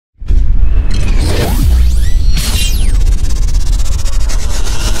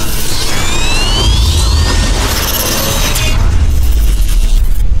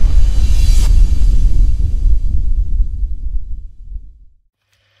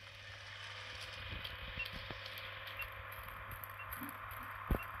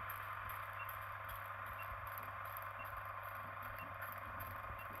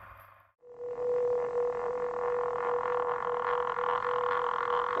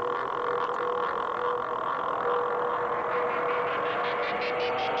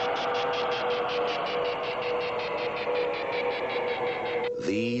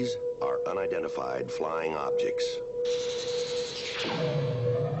unidentified flying objects.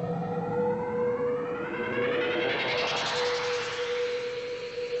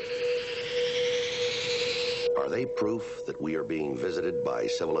 Are they proof that we are being visited by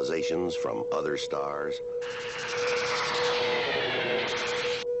civilizations from other stars?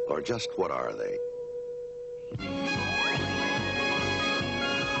 Or just what are they?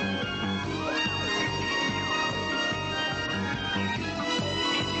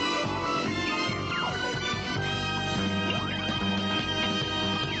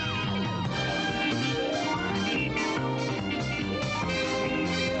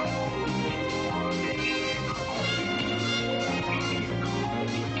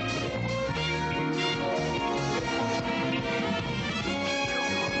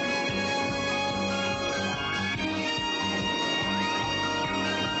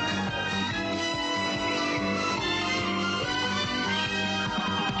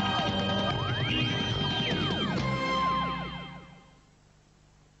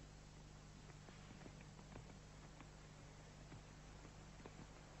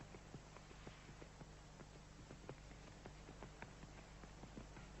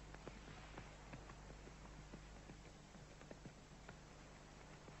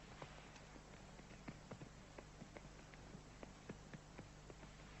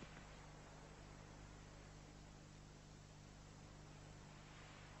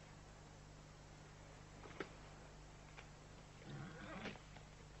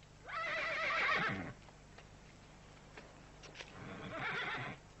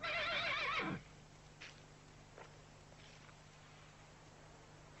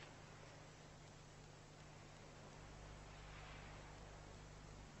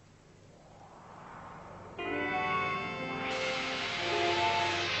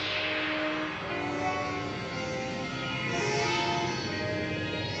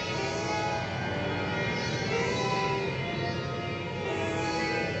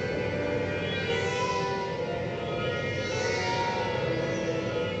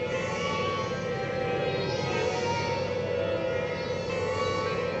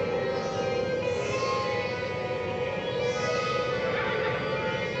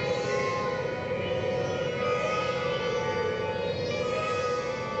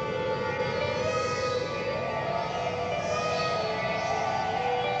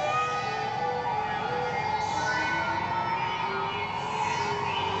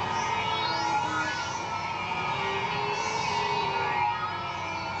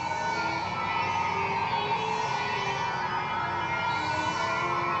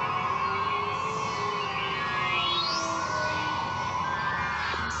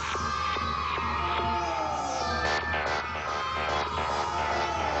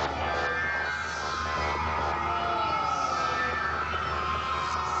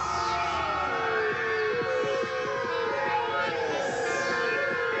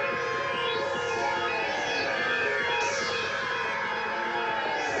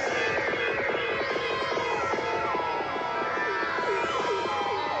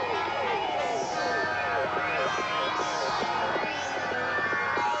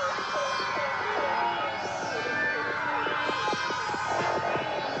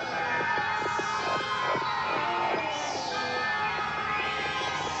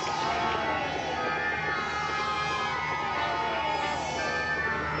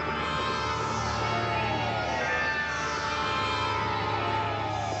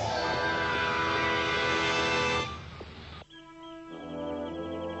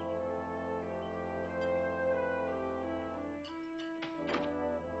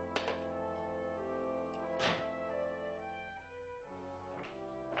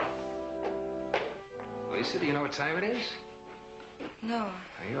 Lisa, do you know what time it is? No.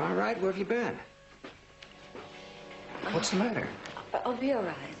 Are you all right? Where have you been? What's the matter? I'll be all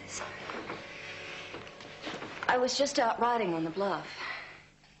right. I was just out riding on the bluff.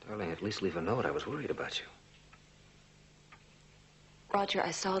 Darling, at least leave a note. I was worried about you. Roger, I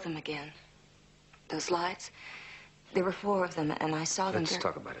saw them again. Those lights. There were 4 of them, and I saw them. Let's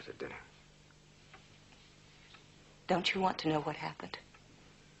talk about it at dinner. Don't you want to know what happened?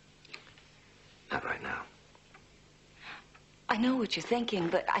 Not right now. I know what you're thinking,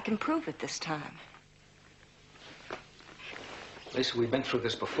 but I can prove it this time. Lisa, we've been through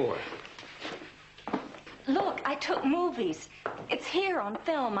this before. Look, I took movies. It's here on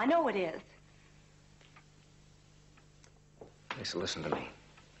film. I know it is. Lisa, listen to me.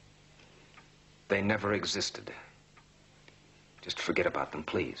 They never existed. Just forget about them,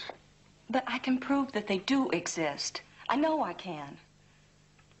 please. But I can prove that they do exist. I know I can.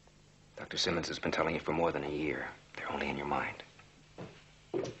 Dr. Simmons has been telling you for more than a year. They're only in your mind.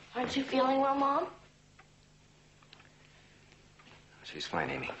 Aren't you feeling well, Mom? She's fine,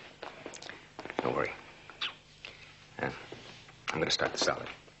 Amy. Don't worry. And I'm going to start the salad.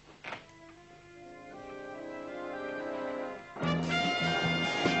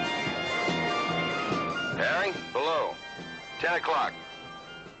 Herring, below. 10 o'clock.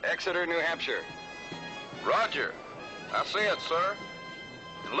 Exeter, New Hampshire. Roger. I see it, sir.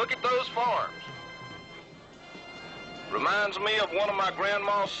 And look at those farms. Reminds me of one of my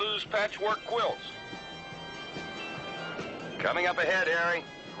Grandma Sue's patchwork quilts. Coming up ahead, Harry.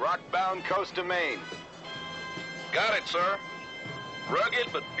 Rock-bound coast of Maine. Got it, sir. Rugged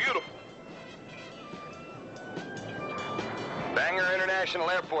but beautiful. Bangor International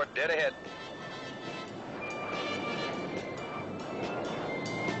Airport, dead ahead.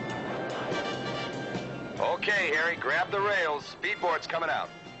 Okay, Harry, grab the rails. Speedboard's coming out.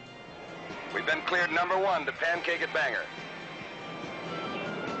 We've been cleared number 1 to pancake at Bangor.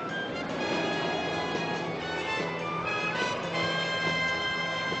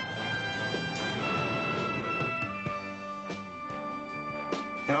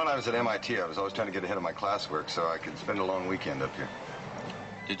 You know, when I was at MIT, I was always trying to get ahead of my classwork so I could spend a long weekend up here.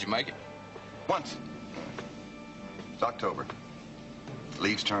 Did you make it? Once. It's October.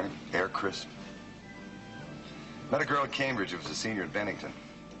 Leaves turning, air crisp. Met a girl at Cambridge who was a senior at Bennington.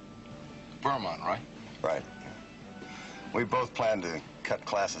 Vermont, right? Right. We both planned to cut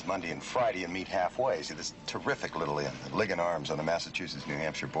classes Monday and Friday and meet halfway. See, this terrific little inn, at Ligon Arms on the Massachusetts-New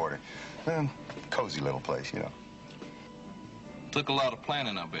Hampshire border. Cozy little place, you know. Took a lot of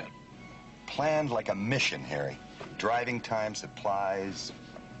planning, I bet. Planned like a mission, Harry. Driving time, supplies,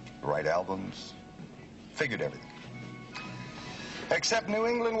 the right albums. Figured everything. Except New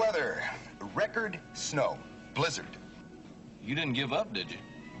England weather. Record snow. Blizzard. You didn't give up, did you?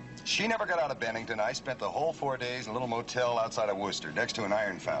 She never got out of Bennington. I spent the whole 4 days in a little motel outside of Worcester, next to an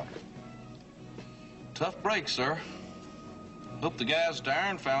iron foundry. Tough break, sir. Hope the guys at the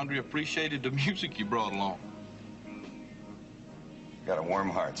iron foundry appreciated the music you brought along. Got a warm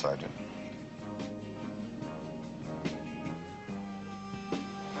heart, Sergeant.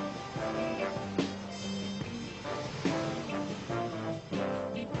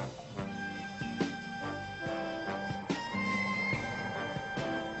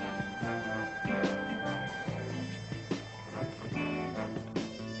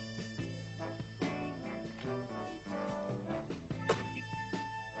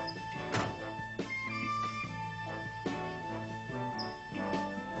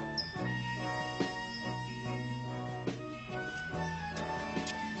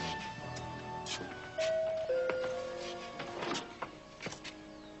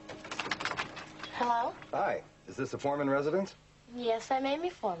 Hello? Hi. Is this the Foreman residence? Yes, I'm Amy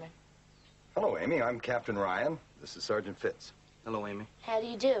Foreman. Hello, Amy. I'm Captain Ryan. This is Sergeant Fitz. Hello, Amy. How do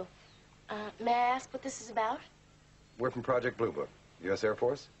you do? May I ask what this is about? We're from Project Bluebook, U.S. Air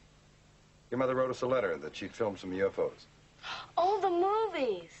Force. Your mother wrote us a letter that she'd filmed some UFOs. Oh, the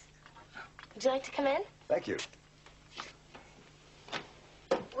movies. Would you like to come in? Thank you.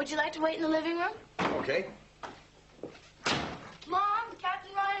 Would you like to wait in the living room? Okay. Mom,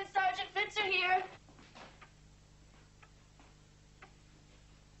 Captain Ryan and Sergeant Fitz are here.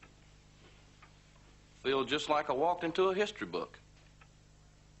 Feel just like I walked into a history book.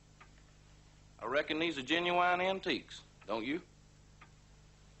 I reckon these are genuine antiques, don't you?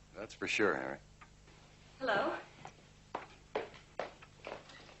 That's for sure, Harry. Hello.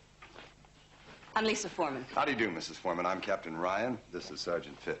 I'm Lisa Foreman. How do you do, Mrs. Foreman? I'm Captain Ryan. This is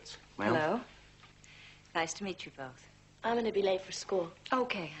Sergeant Fitz. Ma'am? Hello. Nice to meet you both. I'm going to be late for school.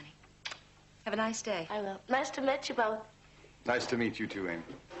 Okay, honey. Have a nice day. I will. Nice to meet you both. Nice to meet you too, Amy.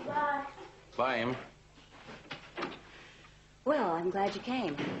 Bye. Bye, Amy. Well, I'm glad you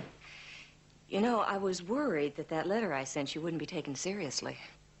came. You know, I was worried that that letter I sent you wouldn't be taken seriously.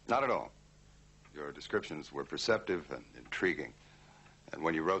 Not at all. Your descriptions were perceptive and intriguing. And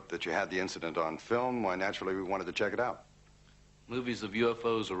when you wrote that you had the incident on film, why, naturally, we wanted to check it out. Movies of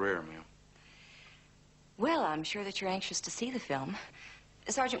UFOs are rare, ma'am. Well, I'm sure that you're anxious to see the film.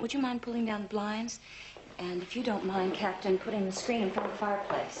 Sergeant, would you mind pulling down the blinds? And if you don't mind, Captain, putting the screen in front of the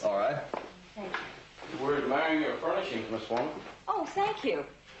fireplace. All right. Thank you. We're admiring your furnishings, Miss Foreman. Oh, thank you.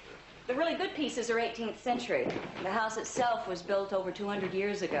 The really good pieces are 18th century. The house itself was built over 200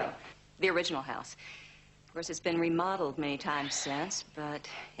 years ago. The original house. Of course, it's been remodeled many times since, but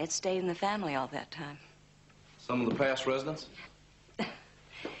it stayed in the family all that time. Some of the past residents?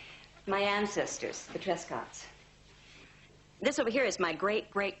 My ancestors, the Trescotts. This over here is my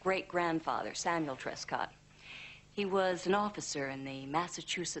great-great-great-grandfather, Samuel Trescott. He was an officer in the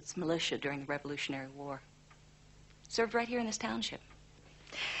Massachusetts militia during the Revolutionary War. Served right here in this township.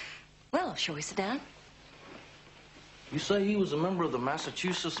 Well, shall we sit down? You say he was a member of the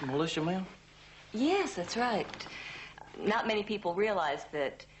Massachusetts militia, ma'am? Yes, that's right. Not many people realize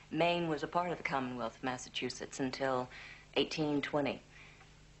that Maine was a part of the Commonwealth of Massachusetts until 1820.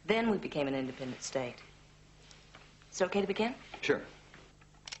 Then we became an independent state. Is it okay to begin? Sure.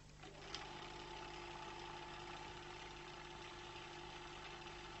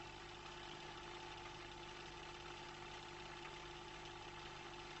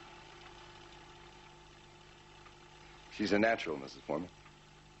 She's a natural, Mrs. Foreman.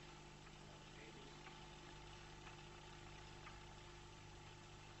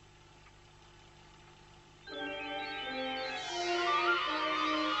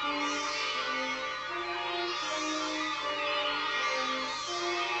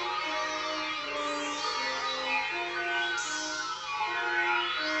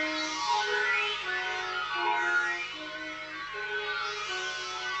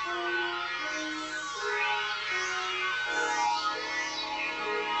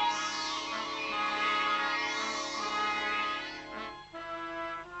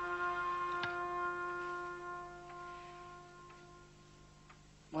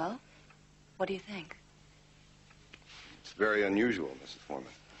 Well, what do you think? It's very unusual, Mrs.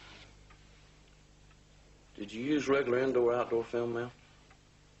 Foreman. Did you use regular indoor-outdoor film, ma'am?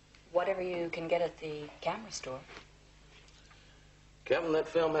 Whatever you can get at the camera store. Captain, that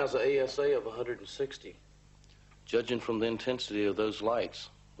film has an ASA of 160. Judging from the intensity of those lights,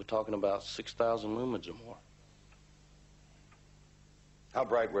 we're talking about 6,000 lumens or more. How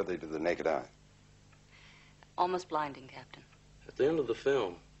bright were they to the naked eye? Almost blinding, Captain. At the end of the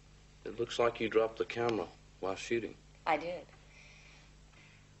film, it looks like you dropped the camera while shooting. I did.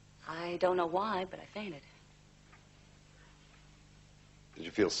 I don't know why, but I fainted. Did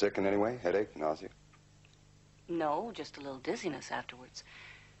you feel sick in any way? Headache, nausea? No, just a little dizziness afterwards.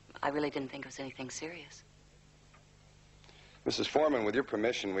 I really didn't think it was anything serious. Mrs. Foreman, with your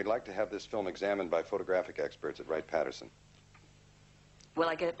permission, we'd like to have this film examined by photographic experts at Wright-Patterson. Will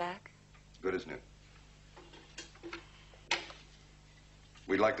I get it back? Good as new.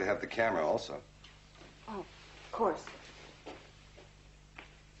 We'd like to have the camera also. Oh, of course.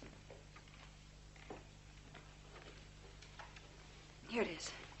 Here it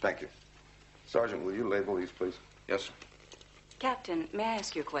is. Thank you. Sergeant, will you label these, please? Yes, sir. Captain, may I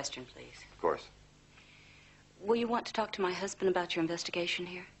ask you a question, please? Of course. Will you want to talk to my husband about your investigation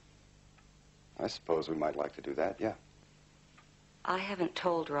here? I suppose we might like to do that, yeah. I haven't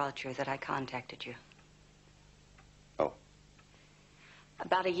told Roger that I contacted you. Oh.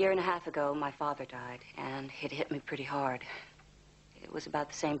 About 1.5 years ago, my father died, and it hit me pretty hard. It was about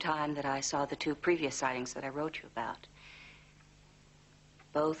the same time that I saw the 2 previous sightings that I wrote you about.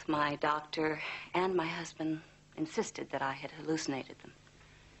 Both my doctor and my husband insisted that I had hallucinated them.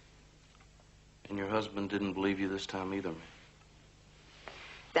 And your husband didn't believe you this time either, ma'am?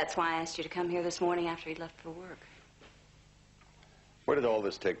 That's why I asked you to come here this morning after he left for work. Where did all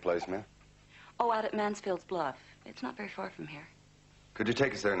this take place, ma'am? Oh, out at Mansfield's Bluff. It's not very far from here. Could you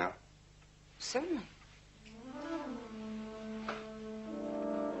take us there now? Certainly.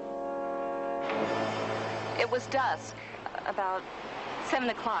 It was dusk, about 7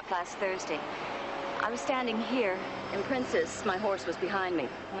 o'clock last Thursday. I was standing here, and Princess, my horse, was behind me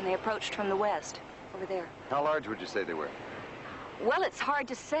when they approached from the west, over there. How large would you say they were? Well, it's hard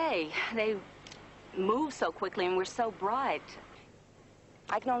to say. They move so quickly and were so bright.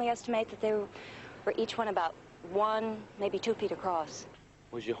 I can only estimate that they were each one about 1, maybe 2 feet across.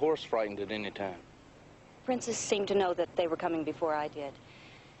 Was your horse frightened at any time? Princess seemed to know that they were coming before I did.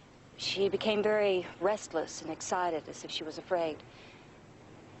 She became very restless and excited, as if she was afraid.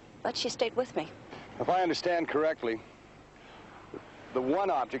 But she stayed with me. If I understand correctly, the one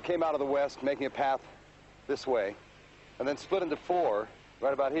object came out of the west, making a path this way, and then split into 4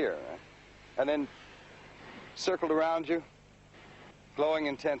 right about here, right? And then circled around you, glowing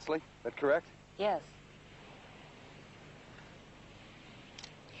intensely. Is that correct? Yes.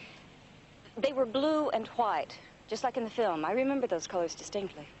 They were blue and white, just like in the film. I remember those colors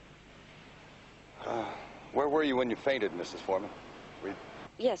distinctly. Where were you when you fainted, Mrs. Foreman?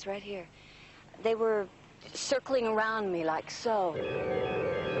 Yes, right here. They were circling around me like so.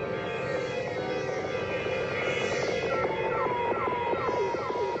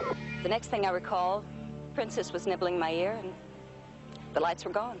 The next thing I recall, Princess was nibbling my ear, and the lights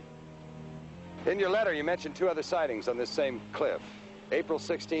were gone. In your letter, you mentioned 2 other sightings on this same cliff. April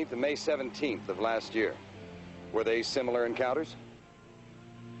 16th and May 17th of last year. Were they similar encounters?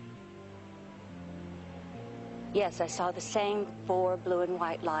 Yes, I saw the same 4 blue and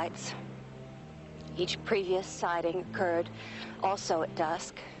white lights. Each previous sighting occurred also at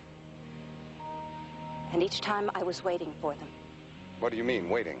dusk. And each time I was waiting for them. What do you mean,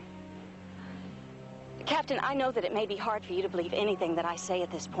 waiting? Captain, I know that it may be hard for you to believe anything that I say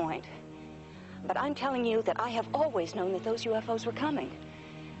at this point. But I'm telling you that I have always known that those UFOs were coming.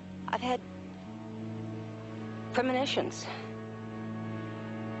 I've had premonitions.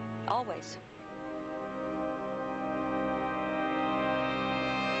 Always.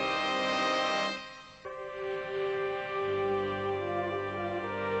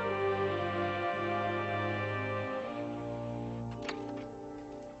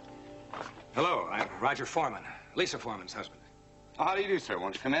 Hello, I'm Roger Foreman, Lisa Foreman's husband. Oh, how do you do, sir?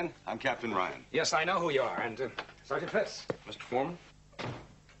 Won't you come in? I'm Captain Ryan. Yes, I know who you are, and Sergeant Fitz. Mr. Foreman? It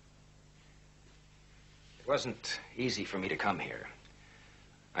wasn't easy for me to come here.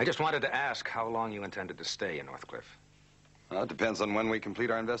 I just wanted to ask how long you intended to stay in Northcliffe. Well, it depends on when we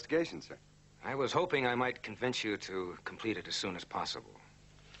complete our investigation, sir. I was hoping I might convince you to complete it as soon as possible.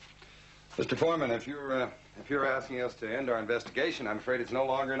 Mr. Foreman, if you're asking us to end our investigation, I'm afraid it's no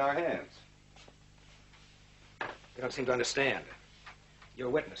longer in our hands. You don't seem to understand. You're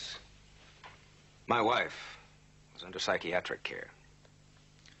a witness. My wife was under psychiatric care.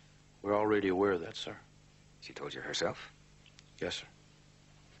 We're already aware of that, sir. She told you herself? Yes, sir.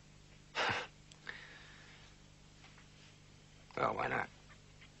 Well, why not?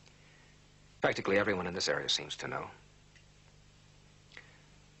 Practically everyone in this area seems to know.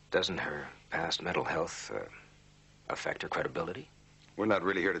 Doesn't her past mental health affect her credibility? We're not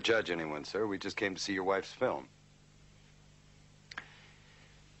really here to judge anyone, sir. We just came to see your wife's film.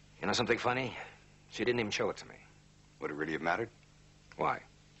 You know something funny? She didn't even show it to me. Would it really have mattered? Why?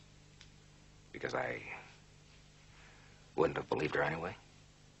 Because I wouldn't have believed her anyway?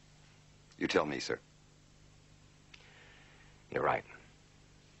 You tell me, sir. You're right.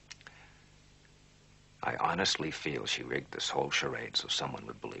 I honestly feel she rigged this whole charade so someone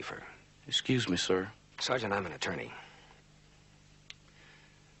would believe her. Excuse me, sir. Sergeant, I'm an attorney.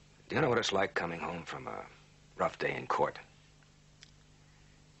 Do you know what it's like coming home from a rough day in court?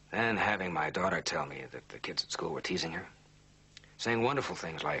 And having my daughter tell me that the kids at school were teasing her? Saying wonderful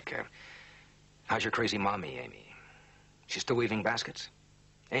things like, how's your crazy mommy, Amy? She's still weaving baskets?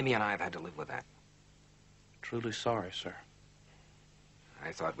 Amy and I have had to live with that. Truly sorry, sir.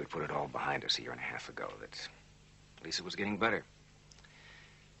 I thought we'd put it all behind us a year and a half ago, that Lisa was getting better.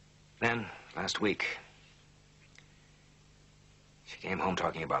 Then, last week, she came home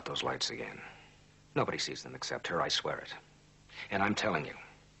talking about those lights again. Nobody sees them except her, I swear it. And I'm telling you,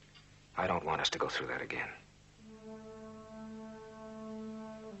 I don't want us to go through that again.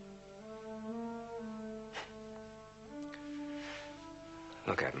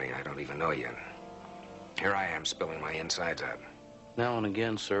 Look at me, I don't even know you. Here I am spilling my insides out. Now and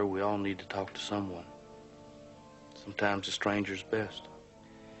again, sir, we all need to talk to someone. Sometimes a stranger's best.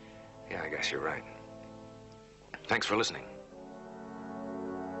 Yeah, I guess you're right. Thanks for listening.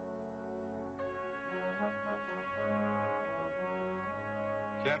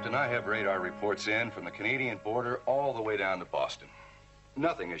 Captain, I have radar reports in from the Canadian border all the way down to Boston.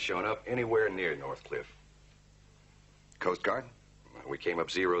 Nothing has shown up anywhere near Northcliffe. Coast Guard? We came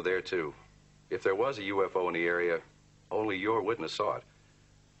up zero there, too. If there was a UFO in the area, only your witness saw it.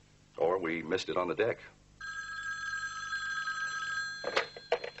 Or we missed it on the deck.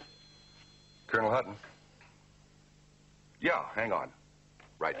 Colonel Hutton? Yeah, hang on.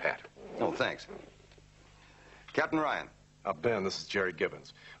 Right, Pat. Oh, thanks. Captain Ryan. Ben, this is Jerry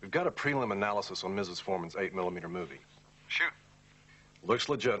Gibbons. We've got a prelim analysis on Mrs. Foreman's 8mm movie. Shoot. Looks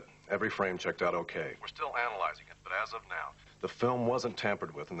legit. Every frame checked out okay. We're still analyzing it, but as of now, The film wasn't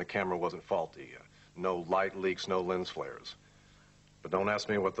tampered with and the camera wasn't faulty. No light leaks, no lens flares. But don't ask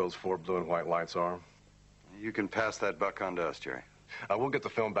me what those 4 blue and white lights are. You can pass that buck on to us, Jerry. I will get the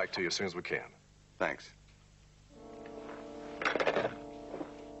film back to you as soon as we can. Thanks.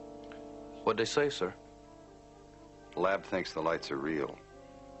 What'd they say, sir? The lab thinks the lights are real.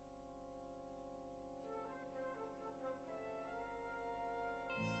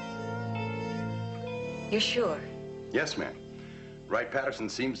 You're sure? Yes, ma'am. Wright Patterson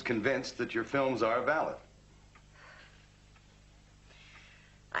seems convinced that your films are valid.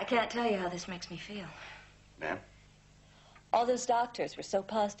 I can't tell you how this makes me feel. Ma'am? All those doctors were so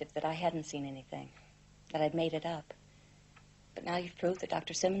positive that I hadn't seen anything, that I'd made it up. But now you've proved that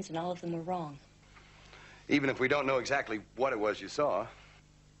Dr. Simmons and all of them were wrong. Even if we don't know exactly what it was you saw.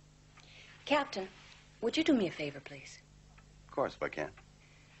 Captain, would you do me a favor, please? Of course, if I can.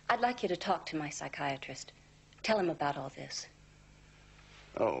 I'd like you to talk to my psychiatrist. Tell him about all this.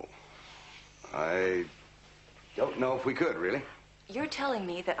 Oh. I don't know if we could, really. You're telling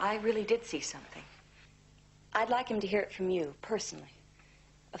me that I really did see something. I'd like him to hear it from you, personally,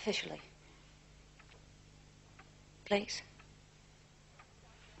 officially. Please?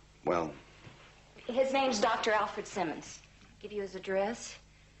 Well... His name's Dr. Alfred Simmons. I'll give you his address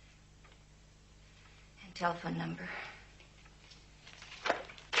and telephone number.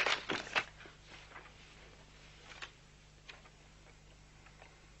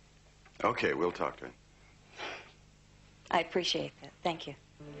 Okay, we'll talk to him. I appreciate that. Thank you.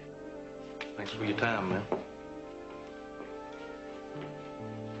 Thanks for your time, man.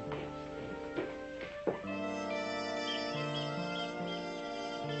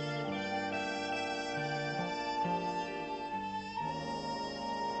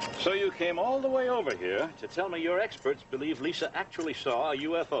 So you came all the way over here to tell me your experts believe Lisa actually saw a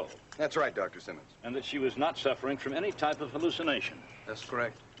UFO. That's right, Dr. Simmons. And that she was not suffering from any type of hallucination. That's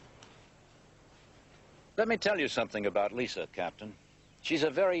correct. Let me tell you something about Lisa, Captain. She's a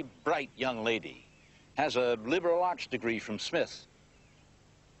very bright young lady. Has a liberal arts degree from Smith.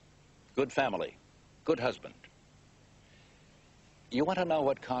 Good family. Good husband. You want to know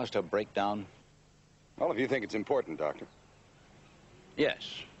what caused her breakdown? Well, if you think it's important, Doctor.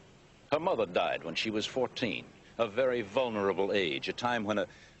 Yes. Her mother died when she was 14, a very vulnerable age, a time when a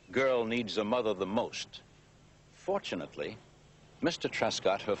girl needs a mother the most. Fortunately, Mr.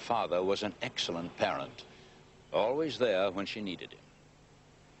 Trescott, her father, was an excellent parent, always there when she needed him.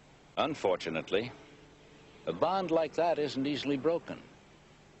 Unfortunately, a bond like that isn't easily broken.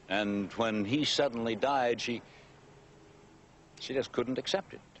 And when he suddenly died, she just couldn't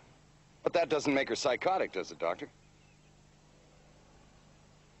accept it. But that doesn't make her psychotic, does it, Doctor?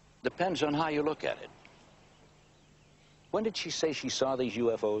 Depends on how you look at it. When did she say she saw these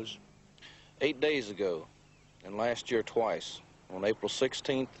UFOs? 8 days ago, and last year twice, on April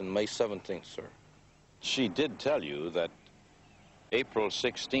 16th and May 17th, sir. She did tell you that April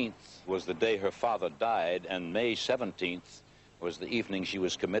 16th was the day her father died, and May 17th was the evening she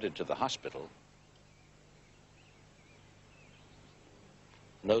was committed to the hospital.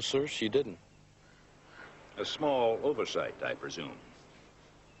 No, sir, she didn't. A small oversight, I presume.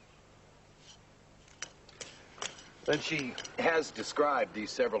 Then she has described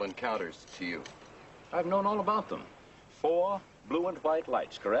these several encounters to you. I've known all about them. 4 blue and white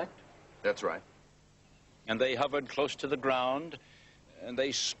lights, correct? That's right. And they hovered close to the ground, and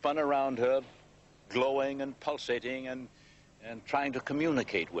they spun around her, glowing and pulsating and trying to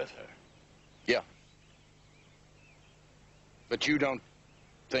communicate with her. Yeah. But you don't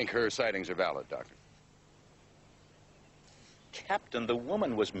think her sightings are valid, Doctor? Captain, the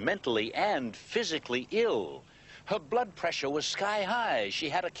woman was mentally and physically ill. Her blood pressure was sky high. She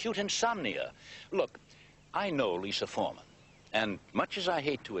had acute insomnia. Look, I know Lisa Foreman, and much as I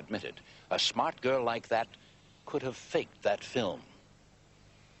hate to admit it, a smart girl like that could have faked that film.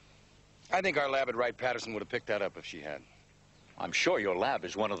 I think our lab at Wright-Patterson would have picked that up if she had. I'm sure your lab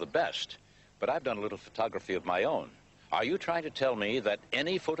is one of the best, but I've done a little photography of my own. Are you trying to tell me that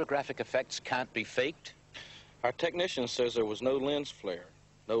any photographic effects can't be faked? Our technician says there was no lens flare,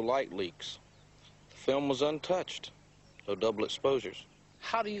 no light leaks. The film was untouched, no double exposures.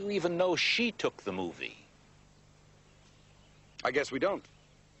 How do you even know she took the movie? I guess we don't.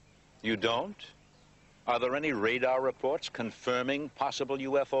 You don't? Are there any radar reports confirming possible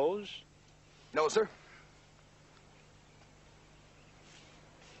UFOs? No, sir.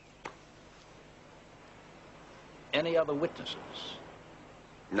 Any other witnesses?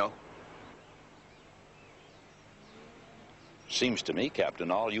 No. Seems to me, Captain,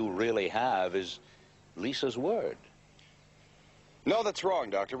 all you really have is Lisa's word. No, that's wrong,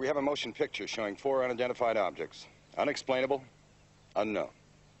 Doctor. We have a motion picture showing 4 unidentified objects. Unexplainable, unknown.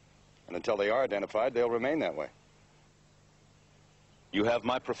 And until they are identified, they'll remain that way. You have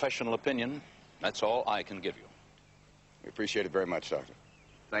my professional opinion. That's all I can give you. We appreciate it very much, Doctor.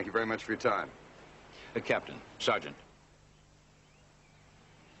 Thank you very much for your time. Captain, Sergeant.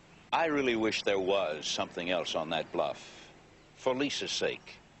 I really wish there was something else on that bluff. For Lisa's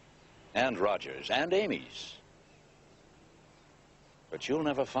sake. And Roger's. And Amy's. But you'll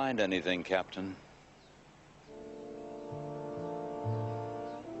never find anything, Captain.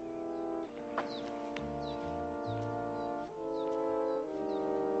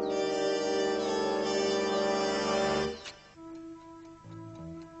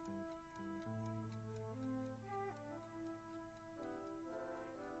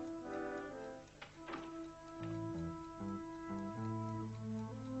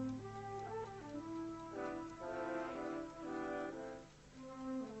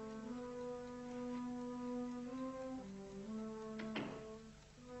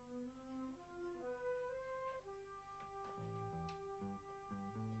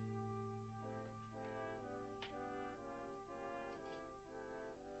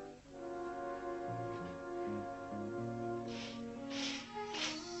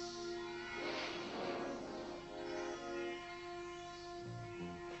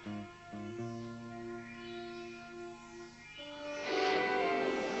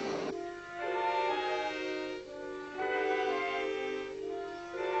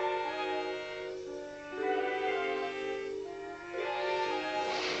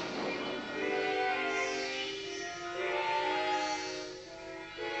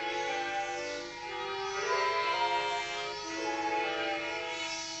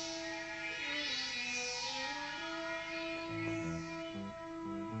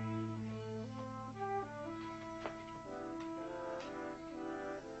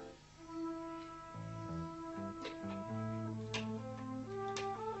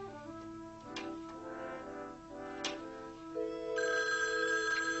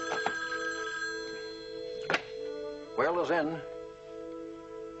 Stella's in.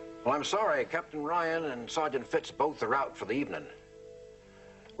 Well, I'm sorry. Captain Ryan and Sergeant Fitz both are out for the evening.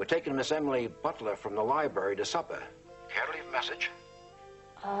 We're taking Miss Emily Butler from the library to supper. Care to leave a message?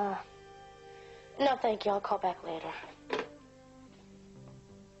 No, thank you. I'll call back later.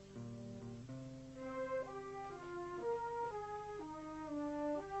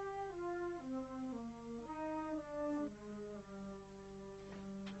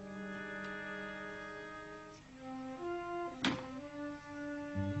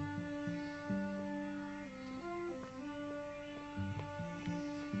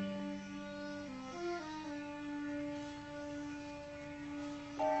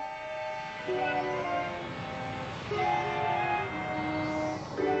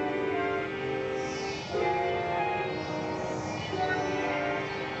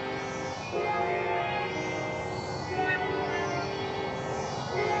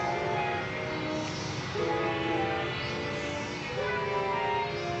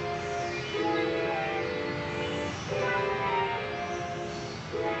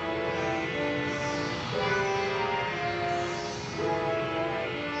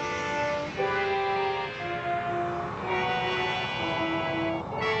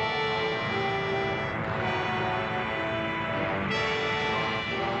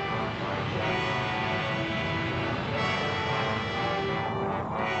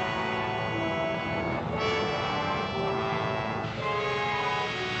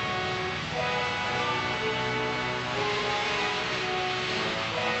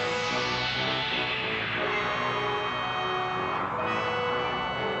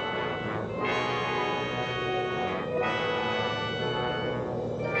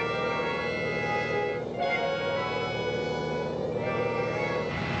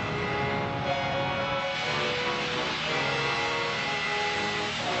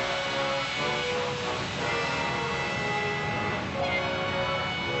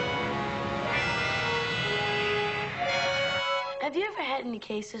 Have you ever had any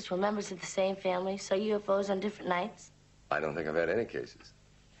cases where members of the same family saw UFOs on different nights? I don't think I've had any cases.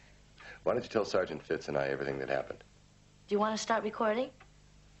 Why don't you tell Sergeant Fitz and I everything that happened? Do you want to start recording?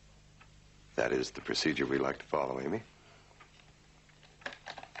 That is the procedure we like to follow, Amy.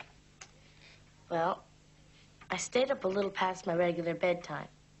 Well, I stayed up a little past my regular bedtime,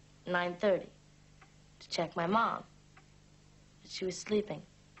 9:30, to check my mom. But she was sleeping,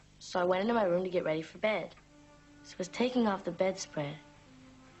 so I went into my room to get ready for bed. So I was taking off the bedspread.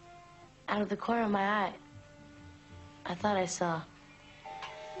 Out of the corner of my eye, I thought I saw,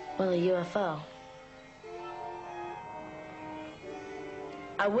 well, a UFO.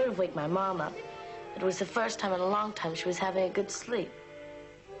 I would have waked my mom up. It was the first time in a long time she was having a good sleep.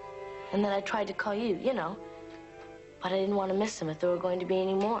 And then I tried to call you, you know. But I didn't want to miss them if there were going to be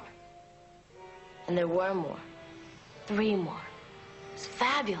any more. And there were more. 3 more. It was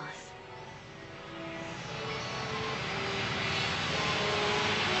fabulous.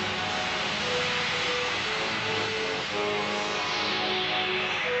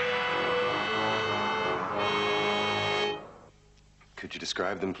 Could you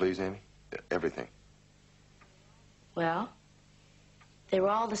describe them, please, Amy? Everything. Well, they were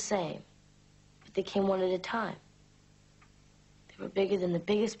all the same, but they came one at a time. They were bigger than the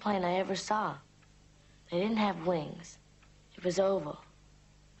biggest plane I ever saw. They didn't have wings. It was oval.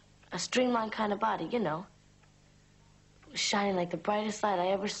 A streamlined kind of body, you know. It was shining like the brightest light I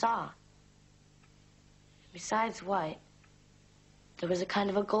ever saw. Besides white, there was a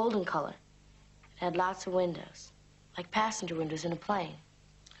kind of a golden color. It had lots of windows, like passenger windows in a plane.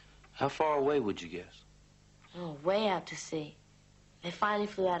 How far away would you guess? Oh, way out to sea. They finally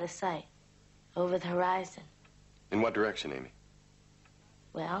flew out of sight, over the horizon. In what direction, Amy?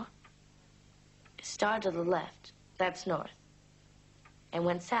 Well, it started to the left, that's north, and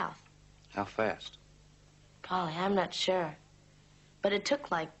went south. How fast? Golly, I'm not sure. But it took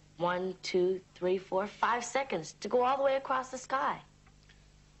like 1, 2, 3, 4, 5 seconds to go all the way across the sky.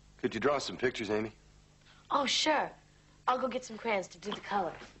 Could you draw some pictures, Amy? Oh, sure. I'll go get some crayons to do the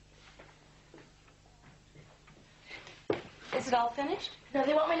colors. Is it all finished? No,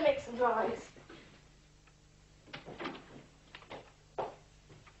 they want me to make some drawings.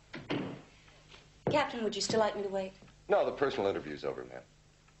 Captain, would you still like me to wait? No, the personal interview's over, ma'am.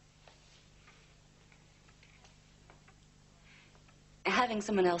 Having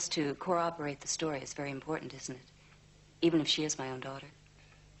someone else to corroborate the story is very important, isn't it? Even if she is my own daughter.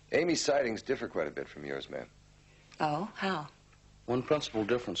 Amy's sightings differ quite a bit from yours, ma'am. Oh, how? One principal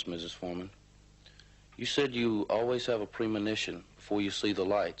difference, Mrs. Foreman. You said you always have a premonition before you see the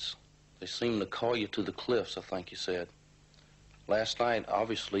lights. They seem to call you to the cliffs, I think you said. Last night,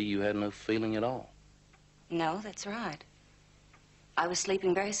 obviously, you had no feeling at all. No, that's right. I was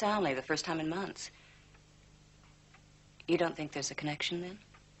sleeping very soundly the first time in months. You don't think there's a connection, then?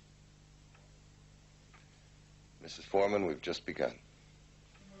 Mrs. Foreman, we've just begun.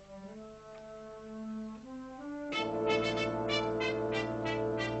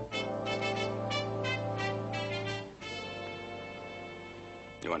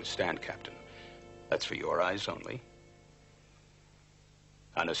 You understand, Captain? That's for your eyes only.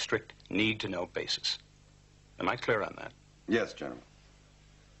 On a strict need-to-know basis. Am I clear on that? Yes, General.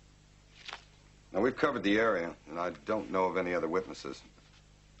 Now, we've covered the area, and I don't know of any other witnesses.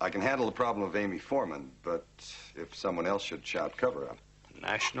 I can handle the problem of Amy Foreman, but if someone else should shout cover up.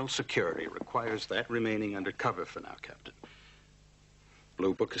 National security requires that remaining under cover for now, Captain.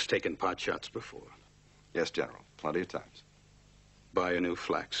 Bluebook has taken pot shots before. Yes, General. Plenty of times. Buy a new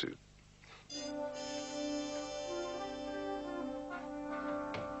flak suit.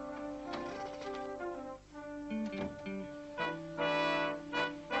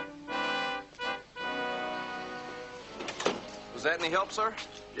 Was that any help, sir?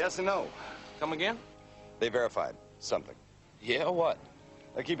 Yes and no. Come again? They verified something. Yeah, what?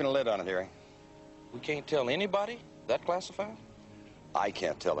 They're keeping a lid on it, Harry. We can't tell anybody? That classified? I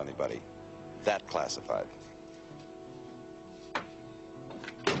can't tell anybody. That classified.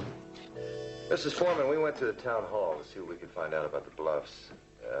 Mrs. Foreman, we went to the town hall to see what we could find out about the bluffs.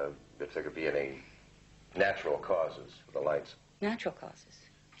 If there could be any natural causes for the lights. Natural causes.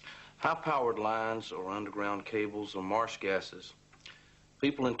 High-powered lines or underground cables or marsh gases.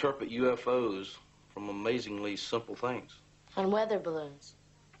 People interpret UFOs from amazingly simple things. On weather balloons.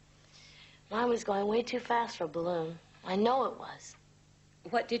 Mine was going way too fast for a balloon. I know it was.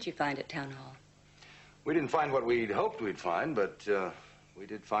 What did you find at Town Hall? We didn't find what we'd hoped we'd find, but we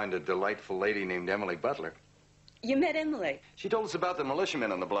did find a delightful lady named Emily Butler. You met Emily? She told us about the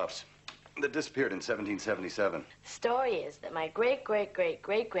militiamen on the bluffs that disappeared in 1777. The story is that my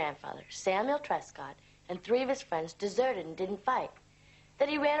great-great-great-great-grandfather, Samuel Trescott, and 3 of his friends deserted and didn't fight. That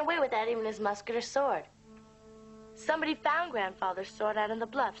he ran away without even his musket or sword. Somebody found Grandfather's sword out on the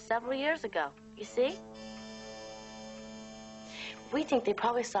bluff several years ago. You see? We think they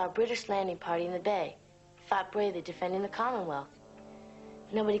probably saw a British landing party in the bay, fought bravely defending the Commonwealth.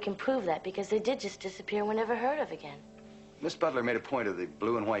 Nobody can prove that because they did just disappear and were never heard of again. Miss Butler made a point of the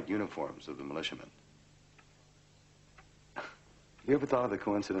blue and white uniforms of the militiamen. You ever thought of the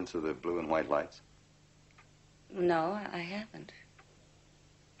coincidence of the blue and white lights? No, I haven't.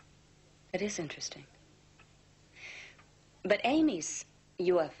 It is interesting. But Amy's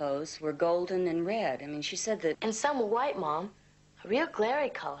UFOs were golden and red. I mean, she said that... And some were white, Mom. A real glary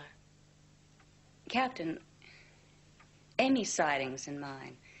color. Captain, Amy's sightings and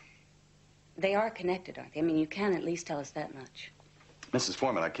mine, they are connected, aren't they? I mean, you can at least tell us that much. Mrs.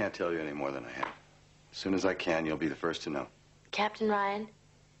 Foreman, I can't tell you any more than I have. As soon as I can, you'll be the first to know. Captain Ryan,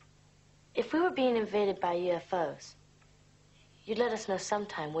 if we were being invaded by UFOs, you'd let us know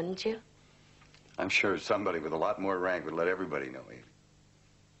sometime, wouldn't you? I'm sure somebody with a lot more rank would let everybody know, Amy.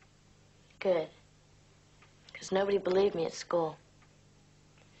 Good. Because nobody believed me at school.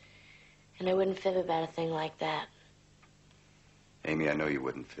 And I wouldn't fib about a thing like that. Amy, I know you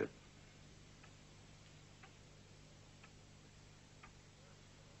wouldn't fib.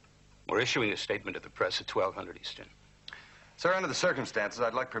 We're issuing a statement to the press at 1200 Eastern. Sir, under the circumstances,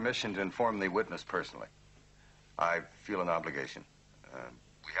 I'd like permission to inform the witness personally. I feel an obligation.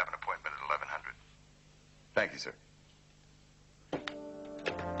 We have an appointment at 1100. Thank you, sir.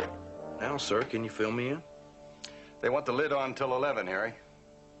 Now, sir, can you fill me in? They want the lid on till 11, Harry.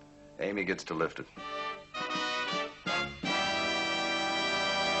 Amy gets to lift it.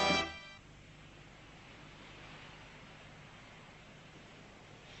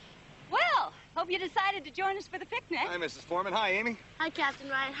 Well, hope you decided to join us for the picnic. Hi, Mrs. Foreman. Hi, Amy. Hi, Captain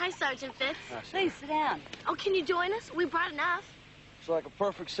Ryan. Hi, Sergeant Fitz. Please sit down. Oh, can you join us? We brought enough. It's like a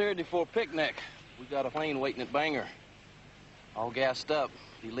perfect Saturday for a picnic. We got a plane waiting at Bangor. All gassed up.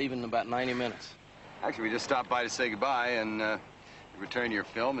 Be leaving in about 90 minutes. Actually, we just stopped by to say goodbye and return your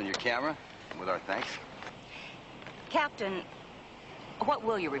film and your camera with our thanks. Captain, what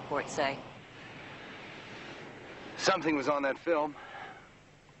will your report say? Something was on that film.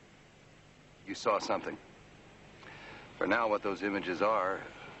 You saw something. For now, what those images are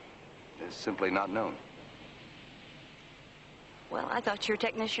is simply not known. Well, I thought your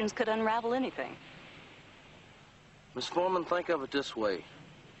technicians could unravel anything. Miss Foreman, think of it this way.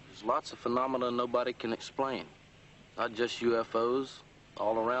 There's lots of phenomena nobody can explain. Not just UFOs,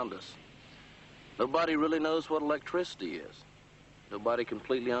 all around us. Nobody really knows what electricity is. Nobody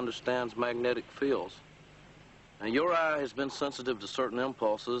completely understands magnetic fields. And your eye has been sensitive to certain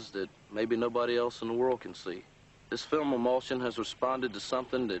impulses that maybe nobody else in the world can see. This film emulsion has responded to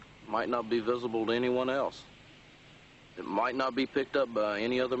something that might not be visible to anyone else. It might not be picked up by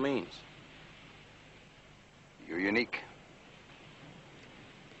any other means. You're unique.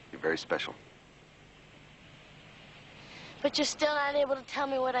 You're very special. But you're still not able to tell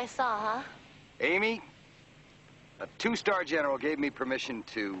me what I saw, huh? Amy, a two-star general gave me permission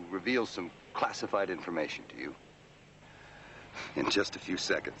to reveal some classified information to you in just a few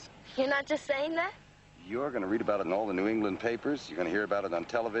seconds. You're not just saying that? You're going to read about it in all the New England papers. You're going to hear about it on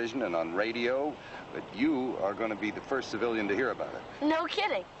television and on radio. But you are going to be the first civilian to hear about it. No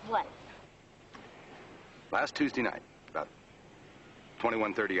kidding. What? Last Tuesday night, about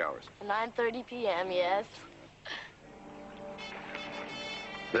 21:30 hours. 9:30 p.m., yes.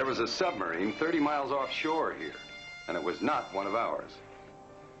 There was a submarine 30 miles offshore here, and it was not one of ours.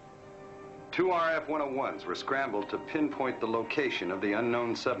 2 RF-101s were scrambled to pinpoint the location of the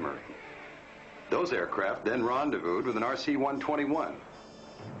unknown submarine. Those aircraft then rendezvoused with an RC-121.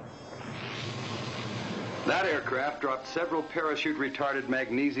 That aircraft dropped several parachute-retarded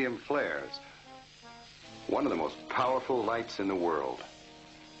magnesium flares. One of the most powerful lights in the world.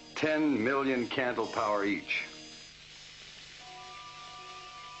 10 million candle power each.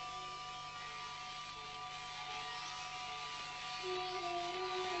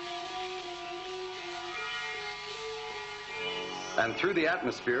 And through the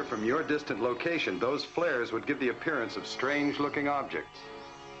atmosphere from your distant location, those flares would give the appearance of strange-looking objects.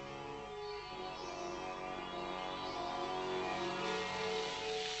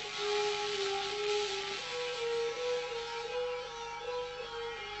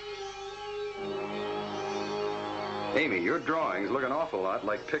 Amy, your drawings look an awful lot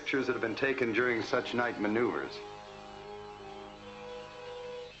like pictures that have been taken during such night maneuvers.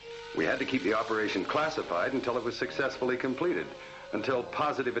 We had to keep the operation classified until it was successfully completed, until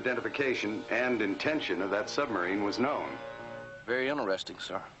positive identification and intention of that submarine was known. Very interesting,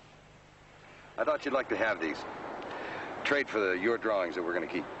 sir. I thought you'd like to have these. Trade for your drawings that we're going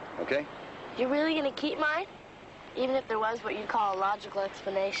to keep, okay? You're really going to keep mine? Even if there was what you call a logical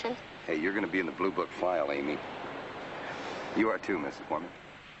explanation? Hey, you're going to be in the Bluebook file, Amy. You are too, Mrs. Foreman.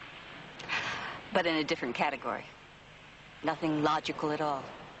 But in a different category. Nothing logical at all.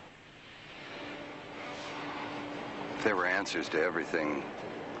 If there were answers to everything,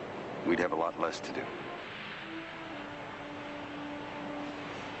 we'd have a lot less to do.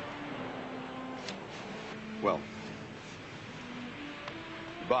 Well,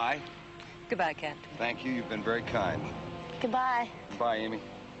 goodbye. Goodbye, Captain. Thank you. You've been very kind. Goodbye. Goodbye, Amy.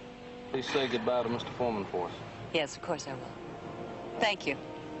 Please say goodbye to Mr. Foreman for us. Yes, of course I will. Thank you.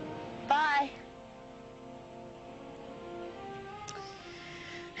 Bye.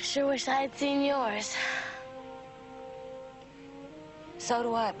 I sure wish I had seen yours. So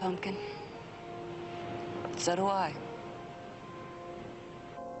do I, Pumpkin. So do I.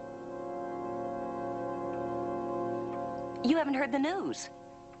 You haven't heard the news.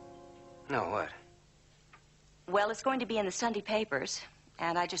 No, what? Well, it's going to be in the Sunday papers,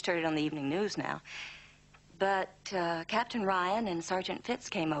 and I just heard it on the evening news now. But Captain Ryan and Sergeant Fitz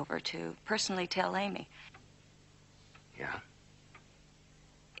came over to personally tell Amy. Yeah?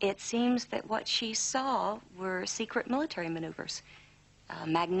 It seems that what she saw were secret military maneuvers.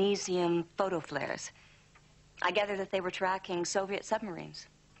 Magnesium photo flares. I gather that they were tracking Soviet submarines.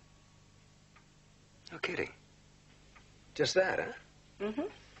 No kidding. Just that, huh? Mm-hmm.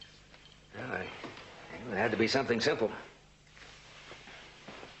 Well, it had to be something simple.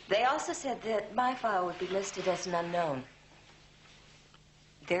 They also said that my file would be listed as an unknown.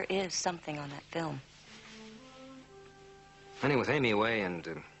 There is something on that film. Honey, with Amy away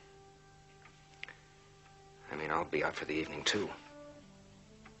and... I'll be out for the evening, too.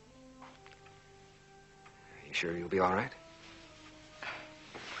 You sure you'll be all right?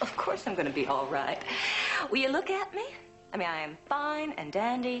 Of course I'm going to be all right. Will you look at me? I am fine and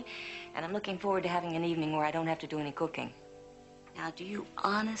dandy, and I'm looking forward to having an evening where I don't have to do any cooking. Now, do you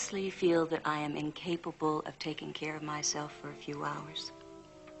honestly feel that I am incapable of taking care of myself for a few hours?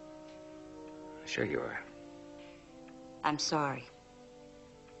 Sure you are. I'm sorry.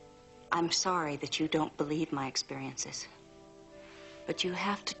 I'm sorry that you don't believe my experiences. But you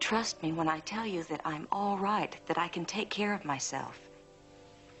have to trust me when I tell you that I'm all right, that I can take care of myself.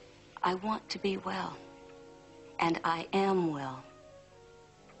 I want to be well, and I am well.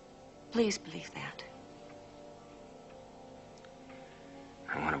 Please believe that.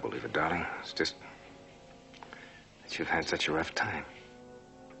 I want to believe it, darling. It's just that you've had such a rough time.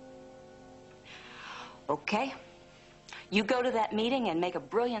 Okay. You go to that meeting and make a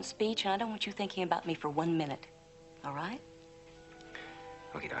brilliant speech, and I don't want you thinking about me for 1 minute. All right?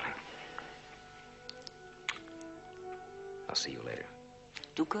 Okay, darling. I'll see you later.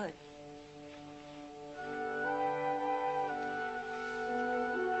 Do good.